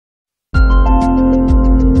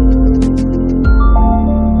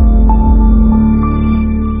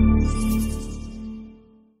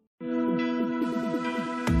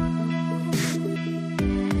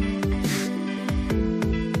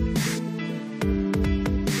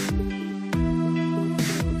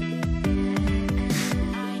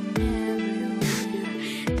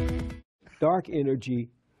dark energy,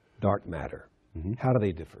 dark matter. How do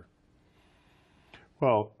they differ?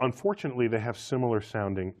 Well, unfortunately, they have similar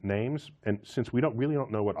sounding names, and since we really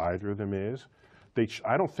don't know what either of them is,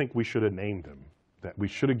 I don't think we should have named them. That we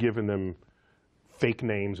should have given them fake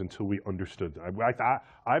names until we understood them.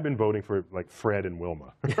 I've been voting for like Fred and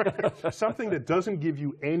Wilma, something that doesn't give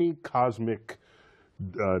you any cosmic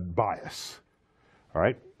bias. All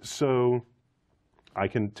right, so I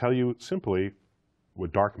can tell you simply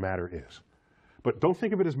what dark matter is. But don't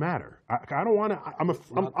think of it as matter. I don't want to. I'm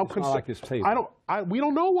concerned. Like this table. We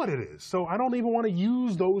don't know what it is, so I don't even want to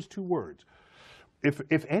use those two words.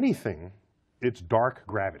 If anything, it's dark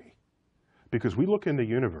gravity, because we look in the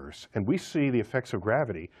universe and we see the effects of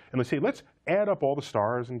gravity, and let's say let's add up all the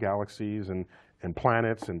stars and galaxies and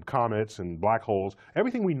planets and comets and black holes,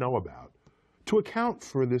 everything we know about, to account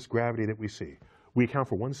for this gravity that we see. We account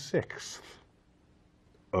for 1/6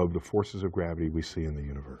 of the forces of gravity we see in the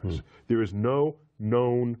universe. There is no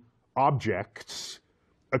known objects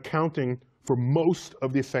accounting for most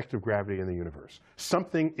of the effect of gravity in the universe.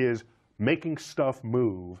 Something is making stuff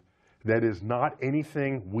move that is not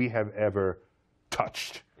anything we have ever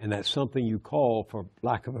touched. And that's something you call, for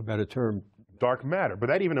lack of a better term, dark matter. But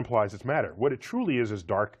that even implies it's matter. What it truly is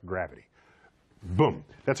dark gravity. Boom.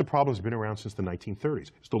 That's a problem that's been around since the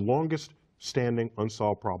 1930s. It's the longest standing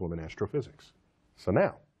unsolved problem in astrophysics. So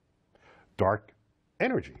now, dark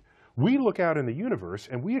energy. We look out in the universe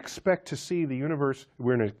and we expect to see the universe.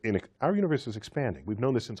 Our universe is expanding. We've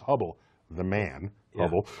known this since Hubble, the man,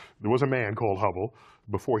 Hubble. There was a man called Hubble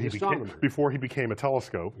before he became a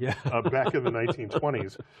telescope back in the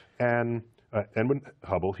 1920s. And when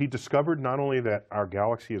Hubble, he discovered not only that our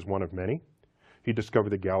galaxy is one of many, he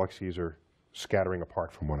discovered that galaxies are scattering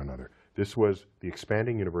apart from one another. This was the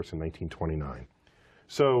expanding universe in 1929.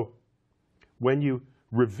 So when you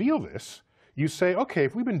reveal this, you say, okay,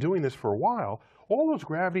 if we've been doing this for a while, all those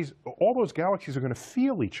galaxies are going to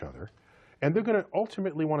feel each other, and they're going to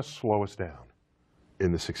ultimately want to slow us down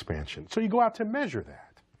in this expansion. So you go out to measure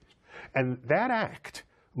that. And that act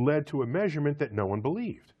led to a measurement that no one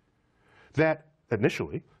believed. That,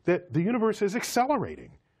 initially, that the universe is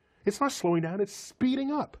accelerating. It's not slowing down, it's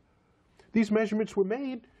speeding up. These measurements were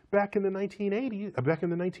made back in the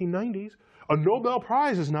 1990s. A Nobel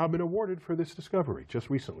Prize has now been awarded for this discovery, just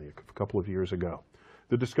recently, a couple of years ago.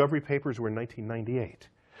 The discovery papers were in 1998.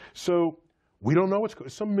 So we don't know what's going on.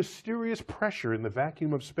 Some mysterious pressure in the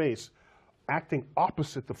vacuum of space acting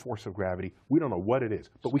opposite the force of gravity. We don't know what it is,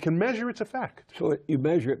 but we can measure its effect. So you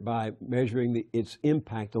measure it by measuring its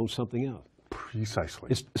impact on something else.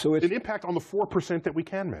 Precisely. It's an impact on the 4% that we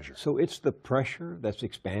can measure. So it's the pressure that's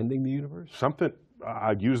expanding the universe? Something,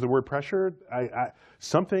 I'd use the word pressure.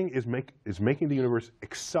 Something is making the universe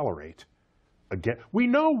accelerate again. We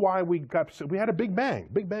know why we had a Big Bang.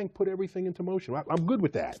 Big Bang put everything into motion. I'm good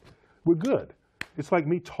with that. We're good. It's like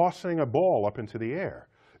me tossing a ball up into the air.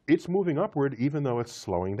 It's moving upward even though it's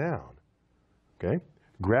slowing down. Okay?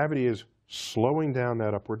 Gravity is slowing down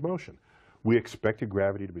that upward motion. We expected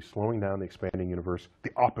gravity to be slowing down the expanding universe. The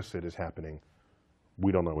opposite is happening.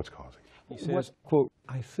 We don't know what's causing. He says, quote,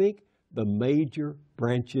 I think the major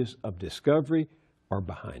branches of discovery are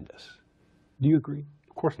behind us. Do you agree?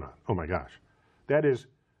 Of course not. Oh my gosh. That is,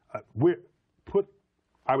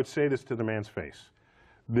 I would say this to the man's face.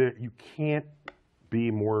 You can't be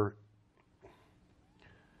more,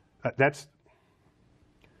 let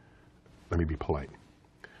me be polite.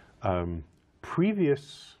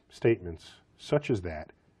 Previous statements such as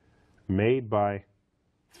that made by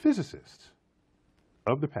physicists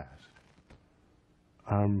of the past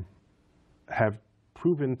have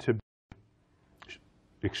proven to be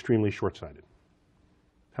extremely short-sighted.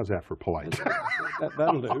 How's that for polite?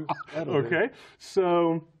 That'll do. Okay,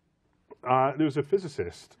 so there's a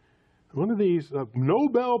physicist, one of these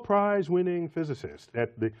Nobel Prize-winning physicists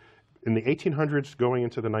in the 1800s going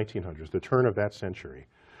into the 1900s, the turn of that century.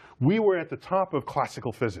 We were at the top of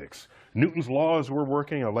classical physics. Newton's laws were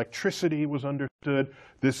working, electricity was understood.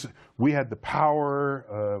 We had the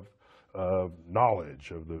power of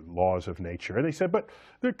knowledge of the laws of nature. And they said, but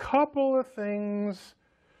there are a couple of things.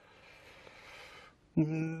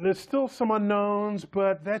 There's still some unknowns,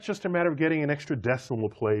 but that's just a matter of getting an extra decimal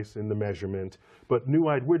place in the measurement. But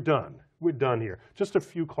we're done. We're done here. Just a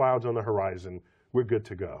few clouds on the horizon. We're good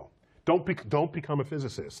to go. Don't become a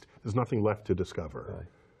physicist. There's nothing left to discover. Right.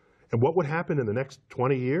 And what would happen in the next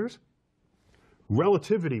 20 years?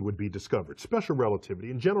 Relativity would be discovered, special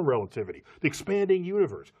relativity and general relativity, the expanding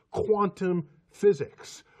universe, quantum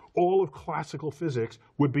physics. All of classical physics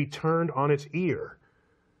would be turned on its ear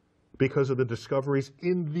because of the discoveries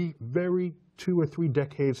in the very 2 or 3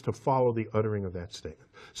 decades to follow the uttering of that statement.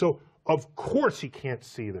 So of course he can't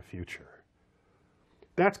see the future.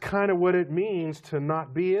 That's kind of what it means to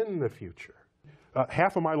not be in the future.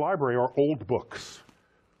 Half of my library are old books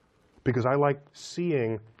because I like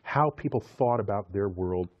seeing how people thought about their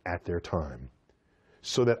world at their time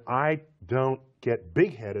so that I don't get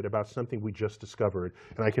big-headed about something we just discovered,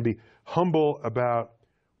 and I can be humble about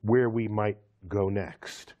where we might go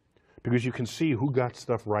next. Because you can see who got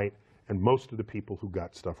stuff right and most of the people who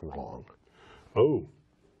got stuff wrong. Oh,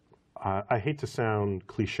 I hate to sound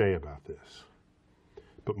cliche about this,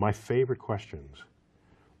 but my favorite questions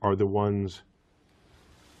are the ones,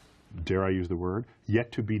 dare I use the word,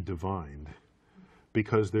 yet to be divined.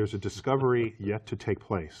 Because there's a discovery yet to take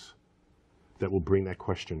place that will bring that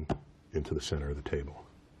question into the center of the table.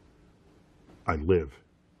 I live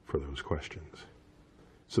for those questions.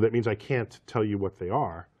 So that means I can't tell you what they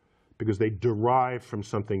are because they derive from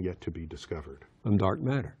something yet to be discovered. From dark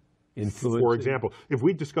matter. For example, if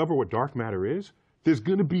we discover what dark matter is, there's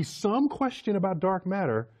going to be some question about dark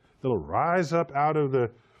matter that'll rise up out of the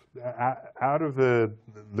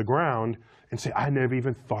ground and say, I never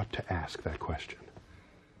even thought to ask that question.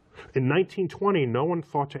 In 1920, no one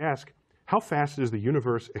thought to ask, how fast is the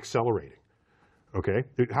universe accelerating? Okay?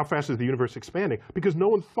 How fast is the universe expanding? Because no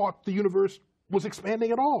one thought the universe was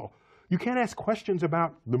expanding at all. You can't ask questions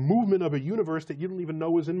about the movement of a universe that you don't even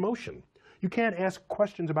know is in motion. You can't ask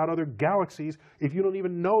questions about other galaxies if you don't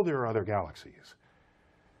even know there are other galaxies.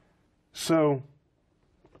 So,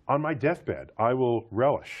 on my deathbed, I will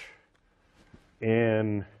relish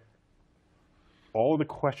in all of the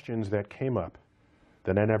questions that came up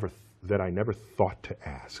that I never thought to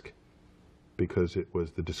ask, because it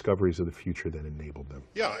was the discoveries of the future that enabled them.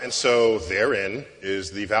 Yeah, and so therein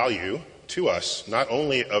is the value to us, not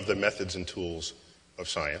only of the methods and tools of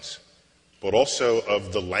science, but also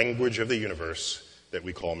of the language of the universe that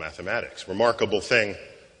we call mathematics. Remarkable thing,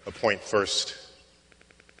 a point first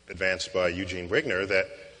advanced by Eugene Wigner, that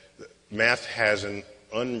math has an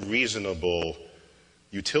unreasonable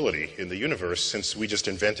utility in the universe since we just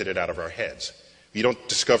invented it out of our heads. You don't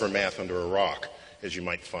discover math under a rock, as you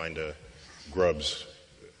might find a Grubbs.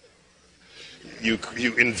 You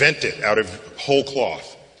invent it out of whole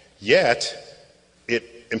cloth. Yet,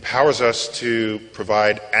 it empowers us to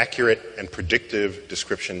provide accurate and predictive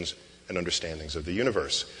descriptions and understandings of the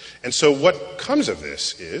universe. And so what comes of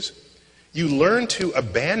this is you learn to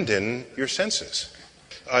abandon your senses.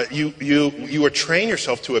 You train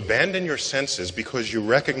yourself to abandon your senses because you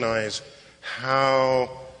recognize how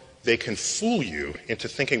they can fool you into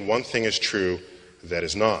thinking one thing is true that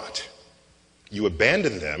is not. You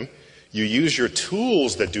abandon them. You use your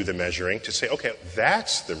tools that do the measuring to say, okay,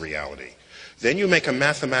 that's the reality. Then you make a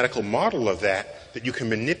mathematical model of that that you can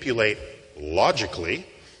manipulate logically,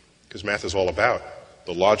 because math is all about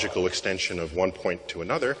the logical extension of one point to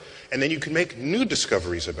another, and then you can make new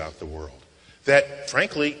discoveries about the world that,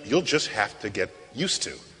 frankly, you'll just have to get used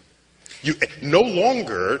to. No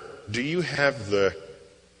longer do you have the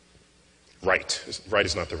right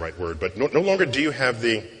is not the right word, but no longer do you have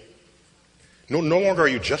the, no longer are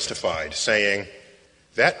you justified saying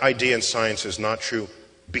that idea in science is not true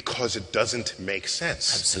because it doesn't make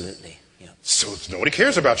sense. Absolutely. Yeah. So nobody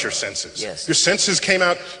cares about your senses. Yes. Your senses came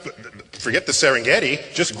out, forget the Serengeti,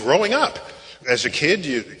 just growing up. As a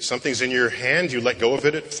kid, something's in your hand, you let go of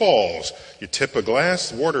it, it falls. You tip a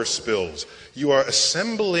glass, water spills. You are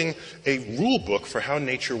assembling a rule book for how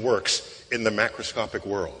nature works in the macroscopic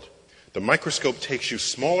world. The microscope takes you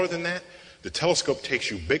smaller than that, the telescope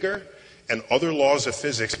takes you bigger, and other laws of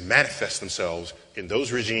physics manifest themselves in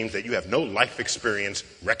those regimes that you have no life experience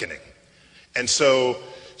reckoning. And so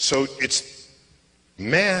it's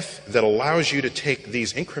math that allows you to take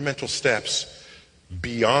these incremental steps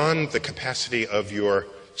beyond the capacity of your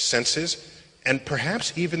senses and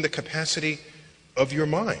perhaps even the capacity of your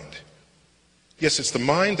mind. Yes, it's the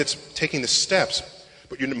mind that's taking the steps,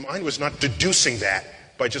 but your mind was not deducing that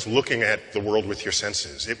by just looking at the world with your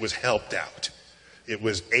senses. It was helped out. It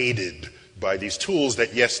was aided by these tools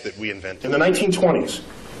that, yes, that we invented. In the 1920s,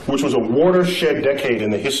 which was a watershed decade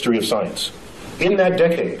in the history of science, in that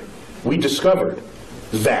decade, we discovered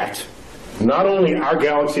that not only our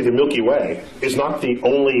galaxy, the Milky Way, is not the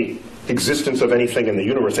only existence of anything in the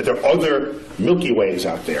universe, that there are other Milky Ways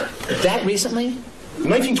out there. That recently?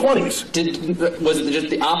 1920s. Was it just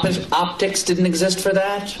the optics didn't exist for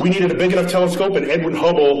that? We needed a big enough telescope, and Edwin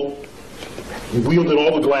Hubble wielded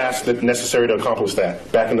all the glass that's necessary to accomplish that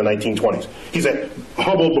back in the 1920s. He said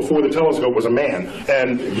Hubble, before the telescope, was a man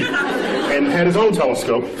and had his own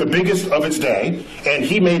telescope, the biggest of its day, and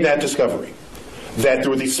he made that discovery. that there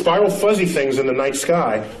were these spiral fuzzy things in the night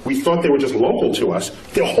sky. We thought they were just local to us.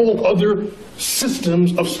 They're whole other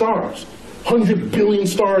systems of stars. 100 billion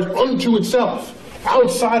stars unto itself,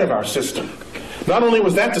 outside of our system. Not only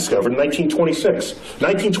was that discovered in 1926,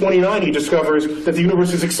 1929 he discovers that the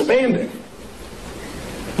universe is expanding,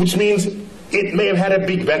 which means it may have had a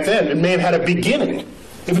back then, it may have had a beginning.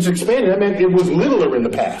 If it's expanding, that meant it was littler in the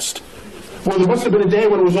past. Well, there must have been a day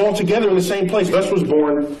when it was all together in the same place. Thus was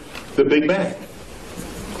born the Big Bang.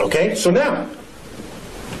 Okay, so now,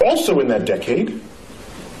 also in that decade,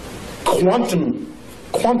 quantum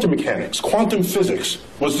mechanics, quantum physics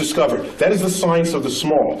was discovered. That is the science of the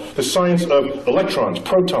small, the science of electrons,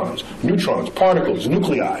 protons, neutrons, particles,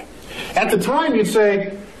 nuclei. At the time, you'd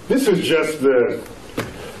say, this is just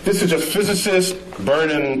physicists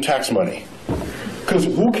burning tax money. Because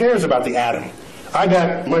who cares about the atom? I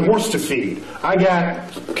got my horse to feed. I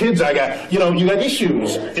got kids, you got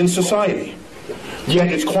issues in society.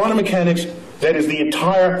 Yet it's quantum mechanics that is the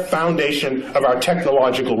entire foundation of our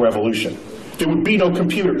technological revolution. There would be no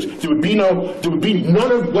computers. There would be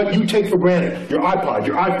none of what you take for granted, your iPod,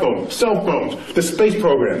 your iPhone, cell phones, the space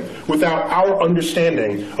program, without our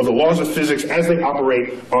understanding of the laws of physics as they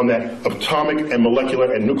operate on that atomic and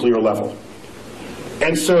molecular and nuclear level.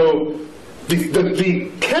 And so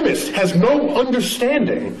the chemist has no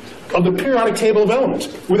understanding of the periodic table of elements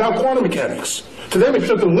without quantum mechanics. To them, it's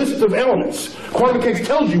just a list of elements. Quantum mechanics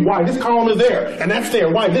tells you why this column is there, and that's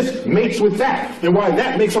there, why this mates with that, and why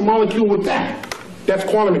that makes a molecule with that. That's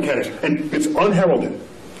quantum mechanics, and it's unheralded.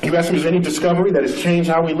 You ask me, is there any discovery that has changed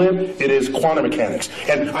how we live? It is quantum mechanics.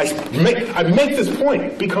 And I make this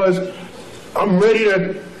point because I'm ready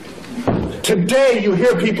to... Today, you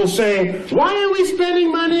hear people saying, why are we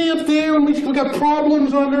spending money up there when we got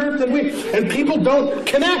problems on Earth? And people don't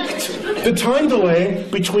connect the time delay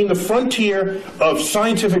between the frontier of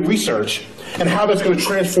scientific research and how that's going to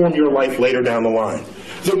transform your life later down the line.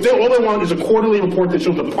 All they want is a quarterly report that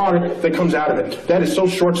shows the product that comes out of it. That is so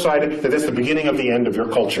short-sighted that that's the beginning of the end of your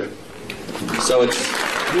culture. So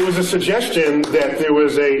there was a suggestion that there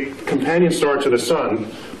was a companion star to the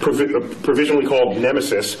sun, provisionally called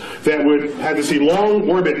Nemesis, that had this long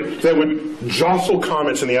orbit that would jostle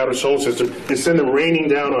comets in the outer solar system and send them raining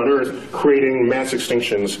down on Earth, creating mass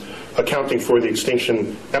extinctions, accounting for the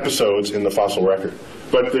extinction episodes in the fossil record.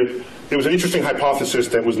 But it was an interesting hypothesis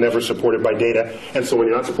that was never supported by data, and so when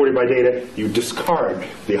you're not supported by data, you discard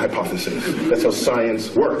the hypothesis. That's how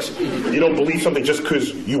science works. You don't believe something just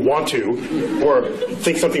because you want to, or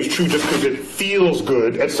think something's true just because it feels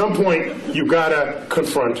good. At some point, you've got to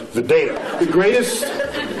confront the data. The greatest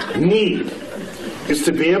need is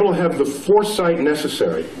to be able to have the foresight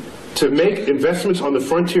necessary to make investments on the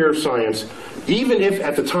frontier of science, even if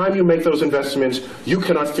at the time you make those investments, you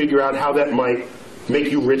cannot figure out how that might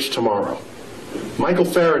make you rich tomorrow. Michael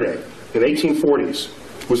Faraday, in the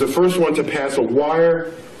 1840s, was the first one to pass a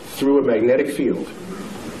wire through a magnetic field.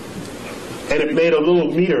 And it made a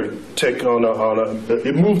little meter tick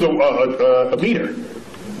it moved a meter.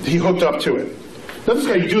 He hooked up to it. Now this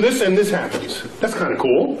guy, you do this and this happens. That's kind of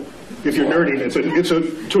cool. If you're nerdy,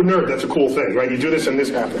 to a nerd, that's a cool thing, right? You do this and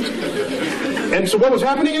this happens. And so what was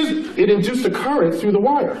happening is, it induced a current through the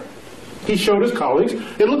wire. He showed his colleagues.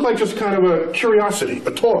 It looked like just kind of a curiosity,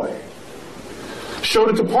 a toy. Showed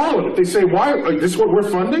it to Parliament. They say, why, this is what we're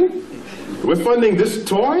funding? We're funding this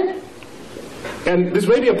toy? And this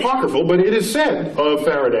may be apocryphal, but it is said of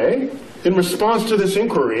Faraday, in response to this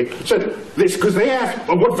inquiry, said this, because they asked,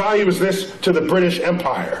 well, what value is this to the British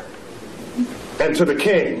Empire and to the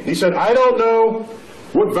king? He said, I don't know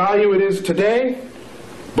what value it is today,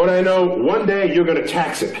 but I know one day you're going to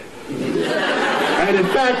tax it. And in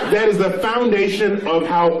fact, that is the foundation of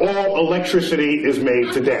how all electricity is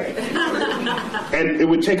made today. And it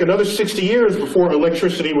would take another 60 years before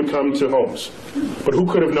electricity would come to homes. But who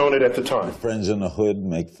could have known it at the time? Friends in the hood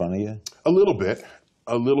make fun of you? A little bit.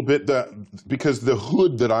 Because the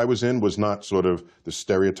hood that I was in was not sort of the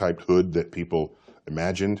stereotyped hood that people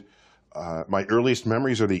imagined. My earliest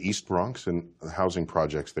memories are the East Bronx and the housing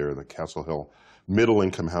projects there, the Castle Hill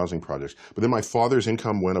middle-income housing projects. But then my father's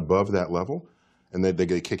income went above that level, and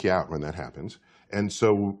they kick you out when that happens. And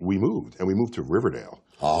so we moved to Riverdale.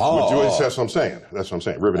 Oh. That's what I'm saying.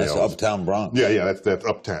 Riverdale. That's uptown Bronx. Yeah, that's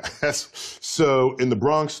uptown. So in the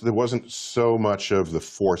Bronx, there wasn't so much of the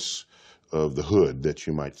force of the hood that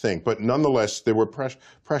you might think. But nonetheless, there were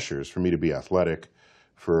pressures for me to be athletic,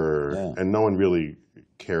 and no one really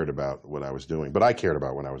cared about what I was doing. But I cared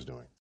about what I was doing.